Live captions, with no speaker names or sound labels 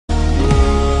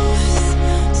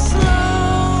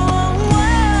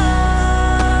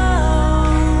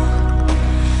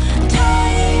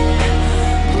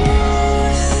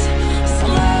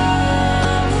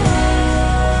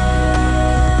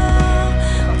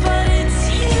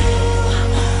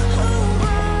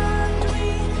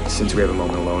Since we have a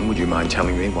moment alone, would you mind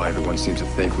telling me why everyone seems to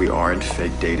think we aren't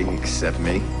fake dating except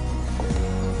me?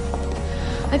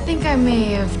 I think I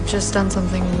may have just done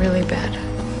something really bad.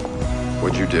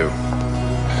 What'd you do?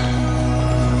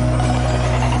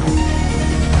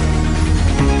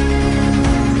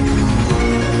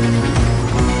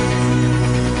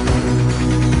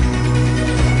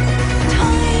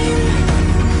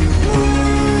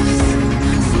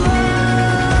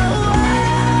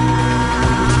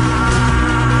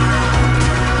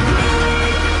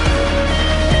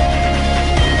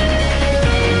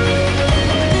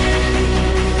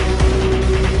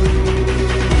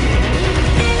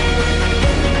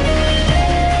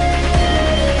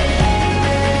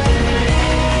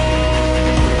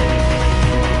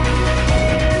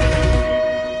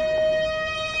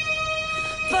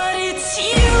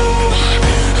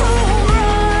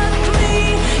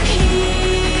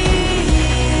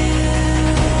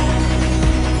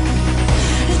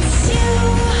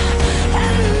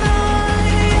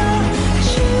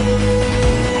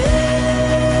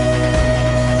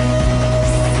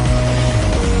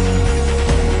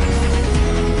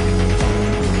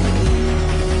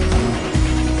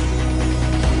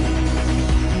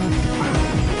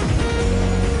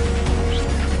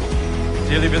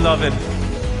 Dearly beloved,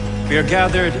 we are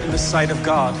gathered in the sight of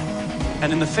God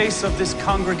and in the face of this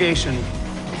congregation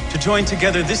to join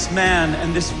together this man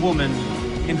and this woman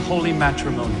in holy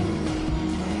matrimony,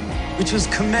 which is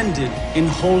commended in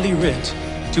Holy Writ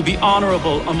to be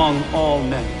honorable among all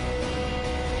men.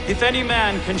 If any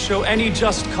man can show any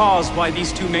just cause why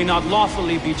these two may not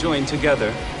lawfully be joined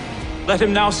together, let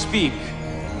him now speak,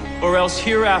 or else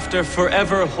hereafter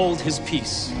forever hold his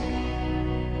peace.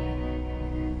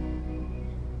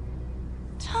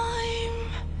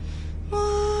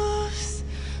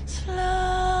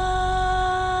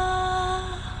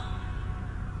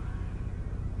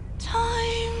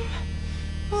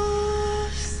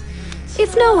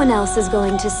 If no one else is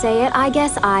going to say it, I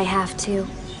guess I have to.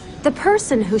 The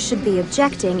person who should be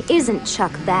objecting isn't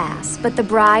Chuck Bass, but the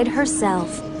bride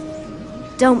herself.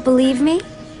 Don't believe me?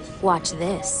 Watch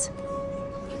this.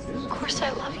 Of course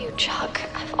I love you, Chuck.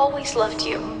 I've always loved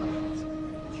you.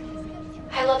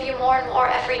 I love you more and more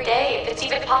every day, if it's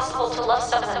even possible to love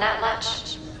someone that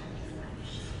much.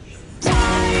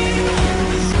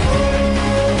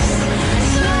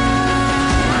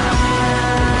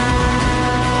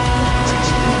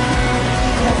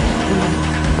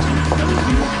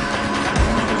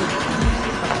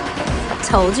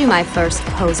 Told you my first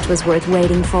post was worth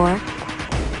waiting for.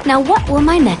 Now what will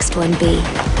my next one be?